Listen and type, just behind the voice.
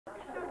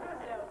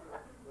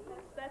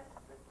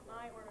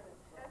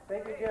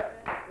Thank you, Jeff.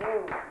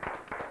 Whoa.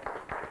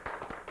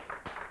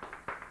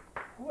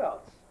 Who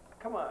else?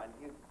 Come on,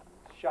 you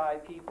shy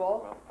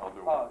people. Well, I'll do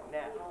it. Oh,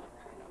 Nat.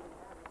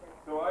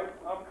 So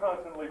I'm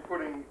constantly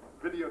putting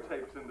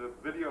videotapes into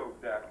video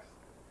decks,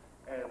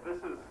 and this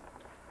is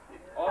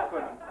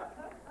often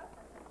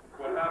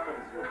what happens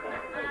with them.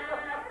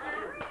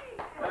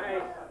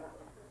 Nice.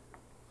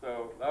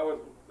 So that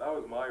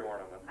was my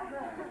ornament.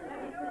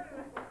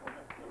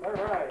 All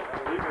right.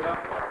 I'll leave it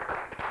up there.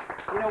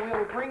 You know, we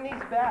will bring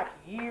these back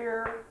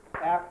year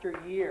after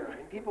year,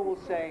 and people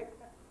will say,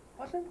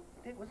 was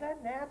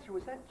that Nat's or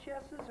was that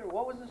Jess's or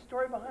what was the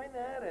story behind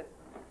that?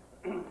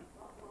 And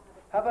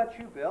how about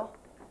you, Bill?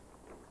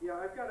 Yeah,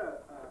 I've got a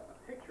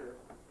picture,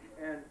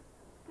 and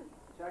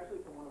it's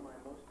actually from one of my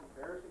most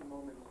embarrassing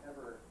moments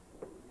ever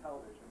in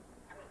television.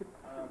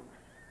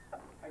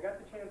 I got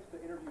the chance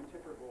to interview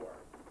Tipper Gore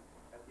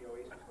at the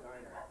Oasis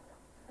Diner.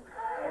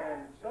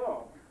 And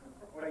so,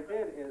 what I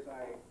did is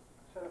I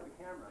set up the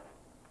camera,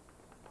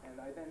 and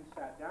I then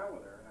sat down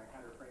with her, and I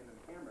had her framed in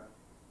the camera,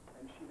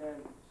 and she then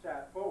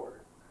sat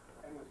forward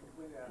and was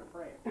completely out of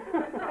frame.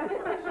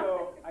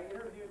 So I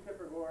interviewed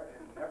Tipper Gore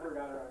and never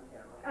got her on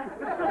camera.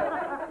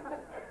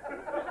 It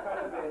was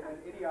kind of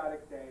an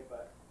idiotic day,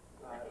 but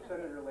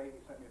Senator Leahy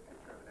sent me a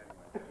picture of it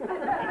anyway.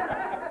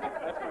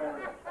 That's my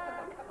ornament.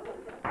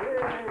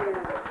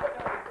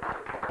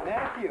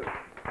 Matthew.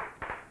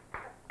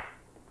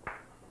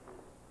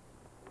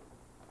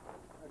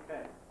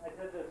 Okay, I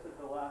did this at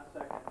the last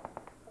second.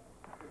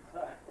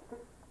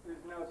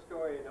 There's no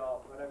story at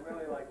all, but I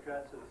really like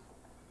dresses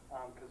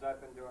because I've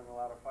been doing a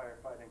lot of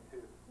firefighting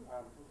too.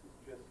 This is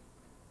just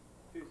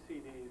 2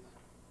 CDs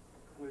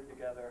glued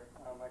together.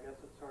 I guess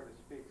it sort of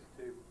speaks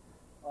to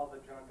all the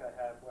junk I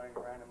have laying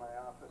around in my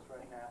office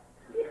right now.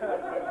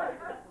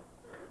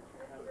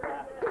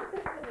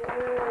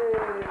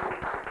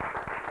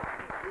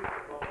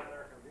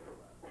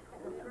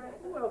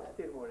 Who else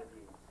did one of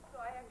these? So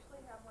I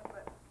actually have one,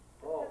 but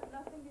Oh. it has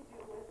nothing to do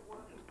with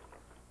one.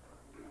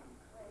 Wait,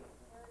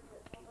 where is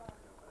it? Hold on.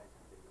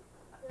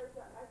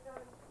 I've got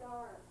a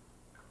star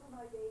for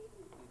my baby.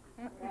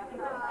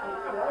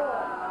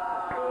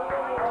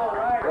 All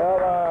right.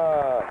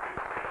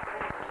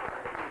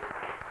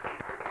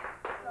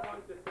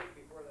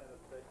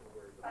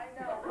 I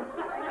know,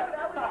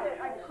 that was it,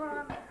 I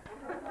promised.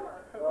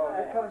 Oh,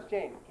 here comes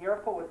Jane.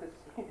 Careful with this.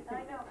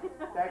 I know.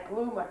 That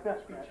glue might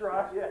not be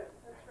dry yet.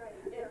 That's right,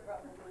 yeah,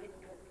 probably.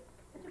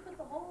 Did you put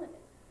the hole in it?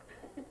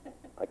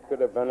 I could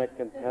have been a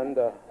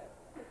contender.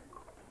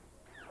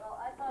 Well,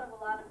 I thought of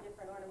a lot of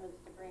different ornaments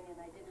to bring, and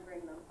I didn't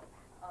bring them.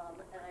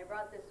 And I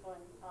brought this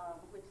one,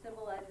 which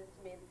symbolizes to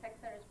me the Tech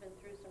Center's been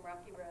through some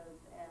rocky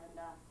roads, and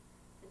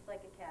just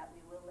like a cat,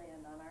 we will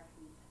land on our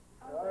feet.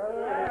 All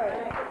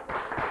right.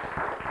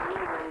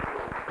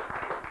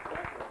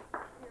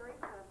 Very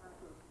clever.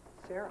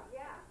 Sarah.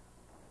 Yeah.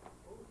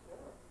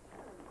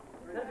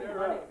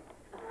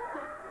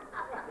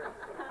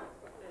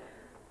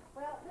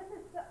 Well, this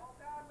is, oh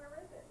God, where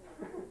is it?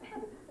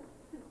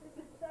 This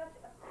is such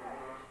a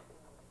stretch,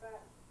 but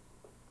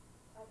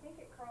I think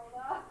it crawled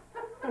off.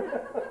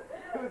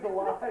 It was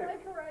alive.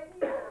 Like right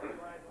here.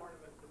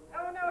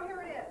 Oh no,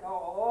 here it is.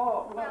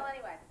 Oh. Well,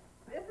 anyway,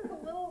 this is a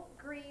little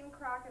green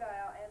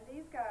crocodile, and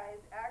these guys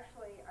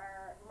actually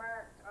are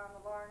marked on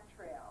the Long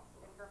Trail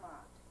in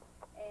Vermont.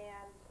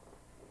 And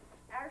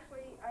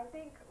actually, I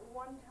think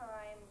one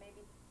time,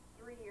 maybe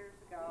 3 years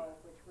ago,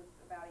 which was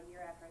about a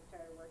year after I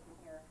started working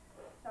here,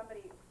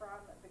 somebody from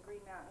the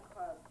Green Mountain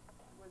Club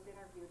was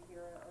interviewed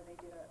here, or they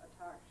did a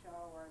talk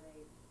show, or they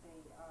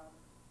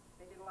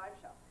did a live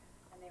show,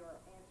 and they were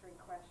answering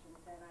questions,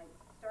 and I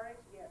started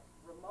to get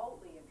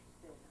remotely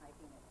interested in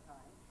hiking at the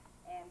time,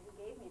 and he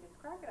gave me this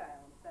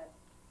crocodile and said,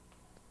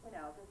 you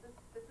know,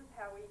 this is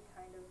how we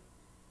kind of,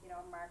 you know,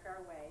 mark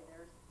our way.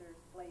 There's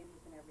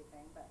blazes and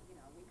everything, but you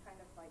know, we kind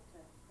of like to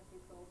put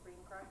these little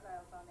green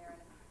crocodiles on there,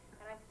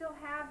 and I still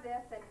have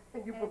this, and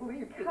You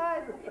believe it?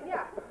 because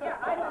yeah,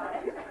 I bought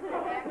it,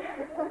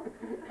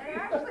 and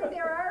actually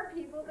there are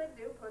people that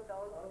do put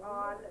those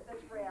on the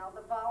trail.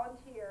 The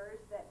volunteers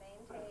that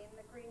maintain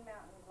the Green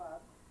Mountain Club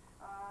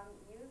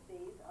use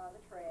these on the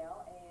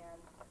trail,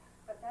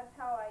 but that's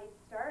how I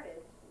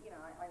started. You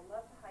know, I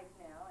love to hike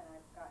now, and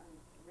I've gotten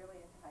really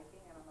into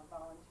hiking, and I'm a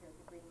volunteer at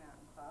the Green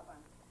Mountain Club. I'm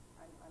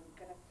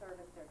going to serve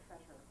as their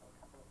treasurer for a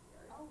couple of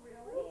years. Oh,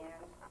 really?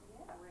 And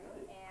yeah,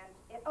 right. And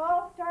it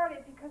all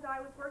started because I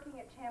was working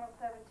at Channel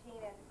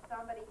 17, and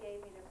somebody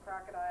gave me this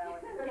crocodile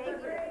and gave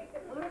me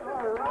this.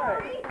 All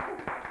right.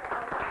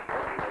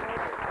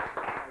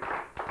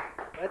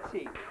 Let's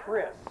see,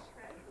 Chris.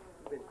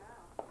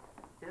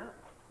 Yeah.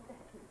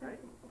 Right.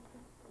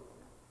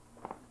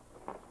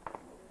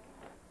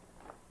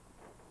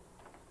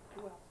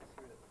 Who else is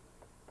here?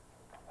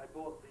 I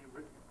bought the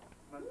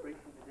most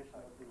recent edition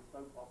of the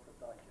Soap Opera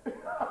Digest.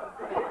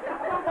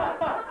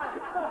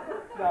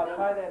 No,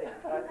 try that in.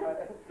 Try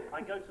that in.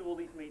 I go to all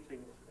these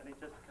meetings, and it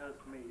just occurs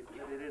to me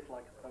that it is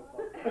like a soap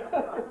opera.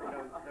 You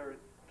know, there are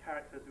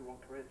characters who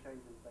want career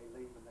changes, they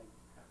leave, and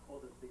or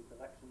there's these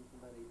elections,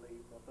 and then he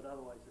leaves. But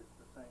otherwise, it's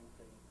the same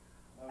thing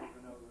over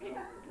and over and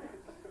over again.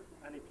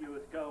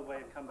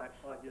 come back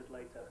 5 years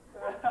later,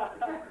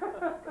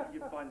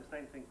 you'd find the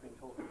same things being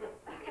talked about.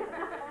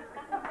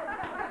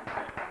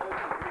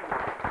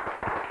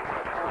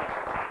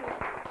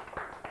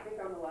 I think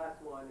I'm the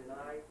last one, and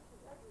I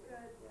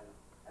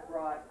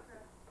brought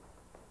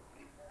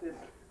this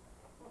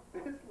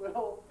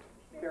little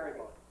ferry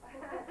boat.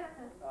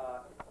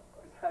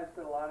 I've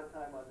spent a lot of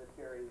time on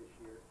the ferry this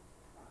year,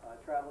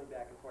 traveling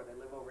back and forth. I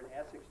live over in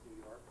Essex,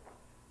 New York.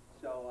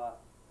 So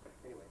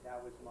anyway, that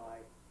was a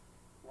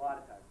lot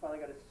of time. Finally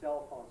got a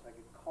cell phone so I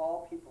could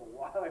call people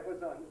while I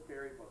was on the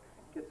ferry boat,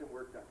 get some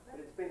work done. And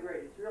it's been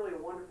great. It's really a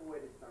wonderful way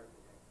to start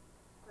the day.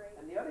 Great.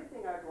 And the other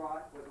thing I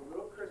brought was a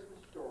little Christmas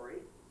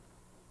story.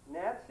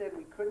 Nat said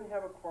we couldn't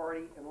have a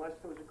party unless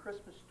there was a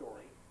Christmas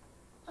story.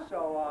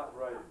 So,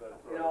 Right, that's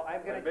right. you know, I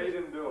made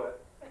him do it.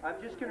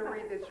 I'm just going to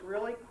read this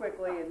really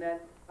quickly, and then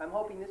I'm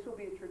hoping this will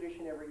be a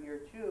tradition every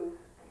year, too,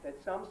 that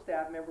some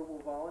staff member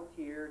will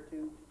volunteer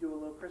to do a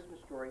little Christmas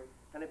story.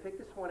 And I picked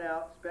this one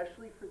out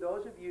especially for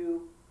those of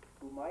you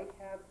who might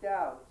have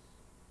doubts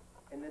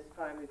in this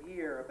time of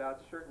year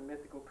about certain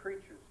mythical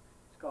creatures.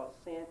 It's called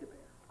Santa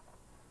Bear.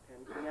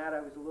 And for that,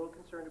 I was a little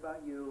concerned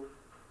about you,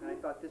 and I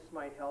thought this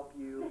might help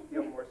you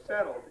feel more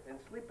settled and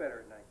sleep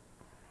better at night.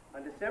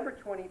 On December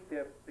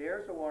 25th,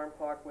 Bear's alarm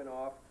clock went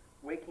off,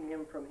 waking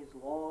him from his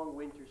long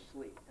winter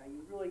sleep. Now,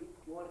 you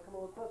want to come a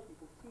little closer, you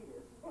can see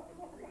this.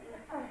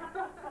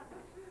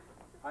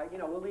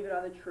 We'll leave it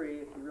on the tree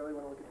if you really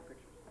want to look at the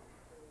pictures.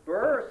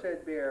 "Brr,"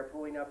 said Bear,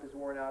 pulling up his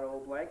worn-out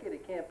old blanket.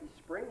 "It can't be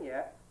spring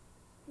yet."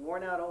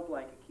 Worn-out old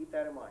blanket, keep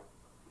that in mind.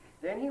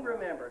 Then he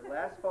remembered,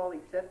 last fall he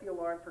set the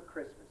alarm for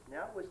Christmas.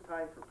 Now it was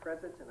time for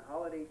presents and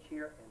holiday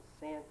cheer and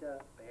Santa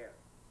Bear.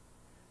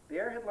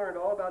 Bear had learned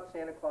all about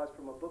Santa Claus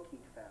from a book he'd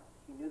found.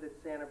 He knew that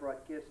Santa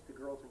brought gifts to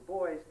girls and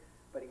boys,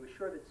 but he was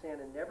sure that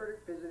Santa never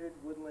visited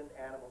woodland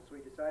animals, so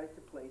he decided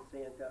to play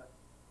Santa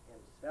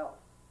himself.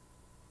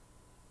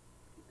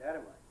 Keep that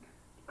in mind.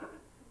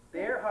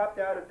 Bear hopped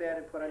out of bed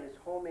and put on his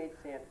homemade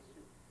Santa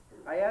suit.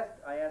 I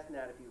asked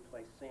Nat if he would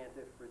play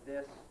Santa for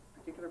this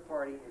particular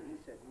party, and he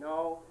said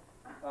no.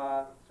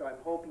 So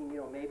I'm hoping,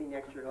 maybe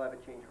next year he'll have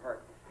a change of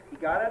heart. He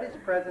got out his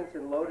presents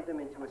and loaded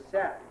them into a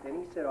sack. Then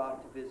he set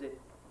off to visit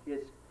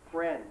his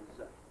friends.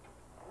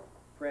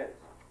 And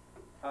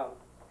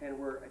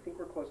I think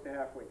we're close to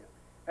halfway now.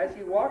 As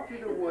he walked through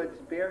the woods,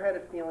 Bear had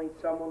a feeling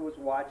someone was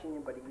watching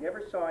him, but he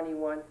never saw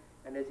anyone.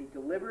 And as he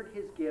delivered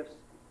his gifts,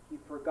 he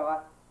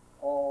forgot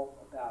all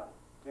about it.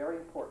 Very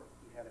important.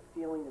 He had a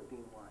feeling of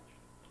being watched.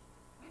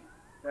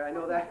 Now, I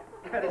know that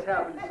has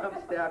happened to some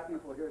staff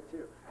people here,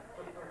 too.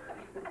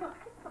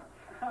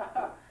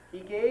 He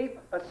gave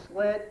a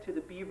sled to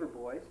the Beaver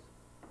Boys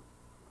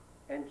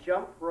and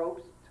jump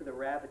ropes to the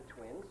Rabbit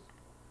Twins,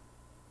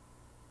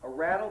 a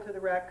rattle to the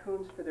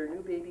Raccoons for their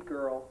new baby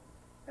girl,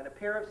 and a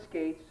pair of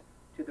skates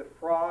to the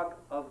Frog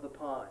of the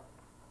Pond.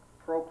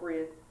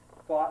 Appropriate,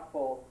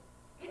 thoughtful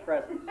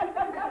presents.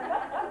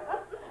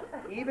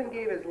 He even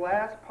gave his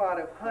last pot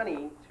of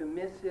honey to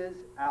Mrs.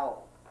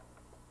 Owl,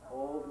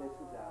 old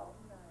Mrs. Owl,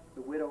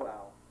 the widow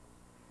owl,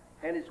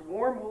 and his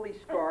warm woolly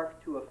scarf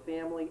to a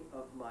family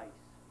of mice.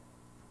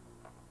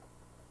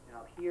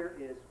 Now here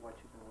is what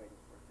you've been waiting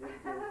for. This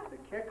is the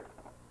kicker.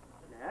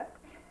 Nat?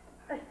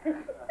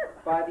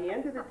 By the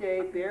end of the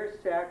day, Bear's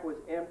sack was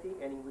empty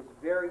and he was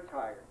very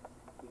tired.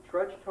 He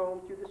trudged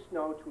home through the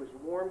snow to his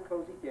warm,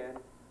 cozy den,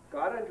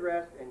 got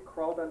undressed, and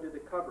crawled under the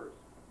covers.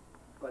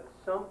 But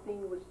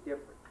something was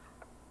different.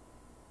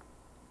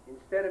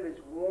 Instead of his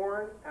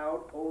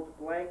worn-out old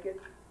blanket,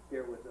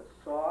 there was a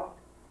soft,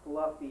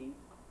 fluffy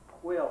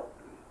quilt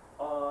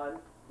on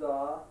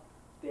the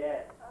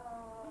bed.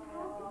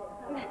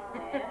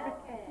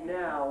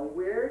 Now,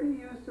 where do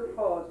you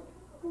suppose,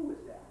 who was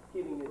that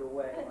giving it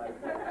away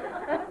like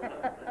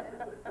that?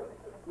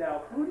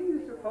 Now, who do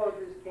you suppose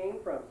this came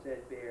from,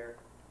 said Bear,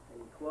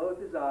 and he closed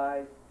his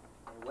eyes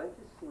and went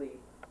to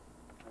sleep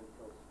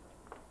until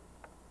spring.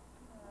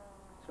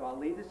 So I'll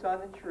leave this on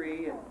the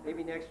tree, and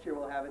maybe next year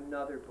we'll have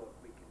another book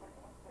we can read.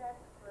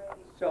 That's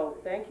great. So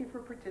thank you for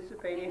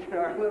participating in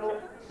our little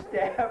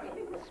staff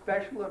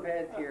special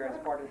event here as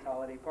part of this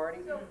holiday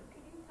party. So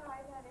could you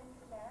tie that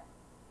into that?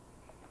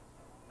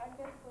 I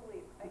missed the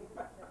leap. I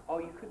missed it. Oh,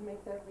 you couldn't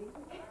make that leap?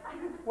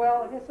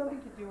 Well, it has something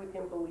to do with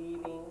him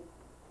believing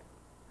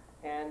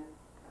and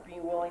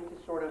being willing to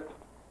sort of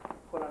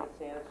put on a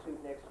Santa suit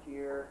next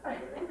year.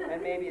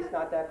 And maybe it's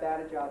not that bad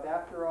a job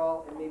after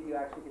all, and maybe you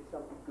actually get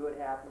something good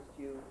happens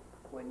to you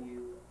when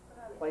you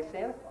play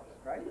Santa Claus,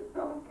 right?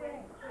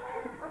 Okay.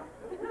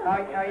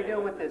 How you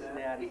doing with this,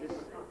 Nat? Is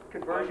this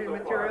conversion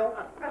material?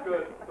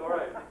 Good, it's all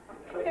right.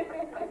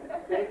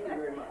 Thank you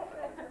very much.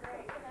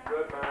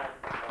 Good, man.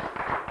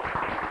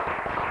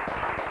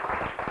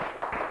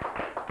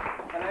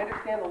 And I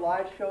understand the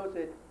live show's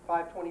at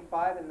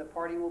 5:25, and the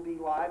party will be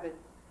live at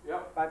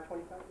Yep.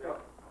 5:25?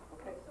 Yep.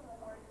 Okay.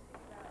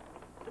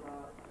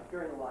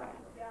 During the live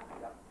show.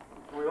 Yeah.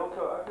 We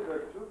also, actually, there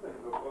are two things.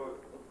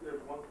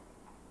 There's one,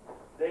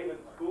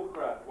 David's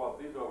Schoolcraft, while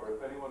he's over,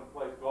 if anyone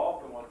plays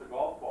golf and wants a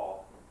golf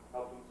ball,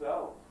 help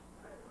themselves.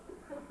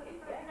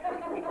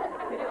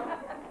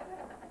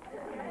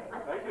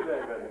 Thank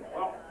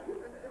Well,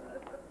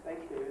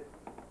 thanks, David.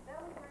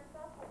 That was very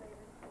thoughtful,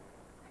 David.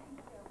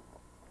 Thank you.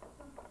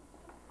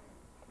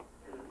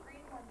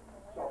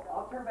 So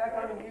I'll turn back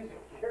on the music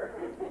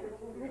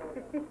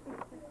here.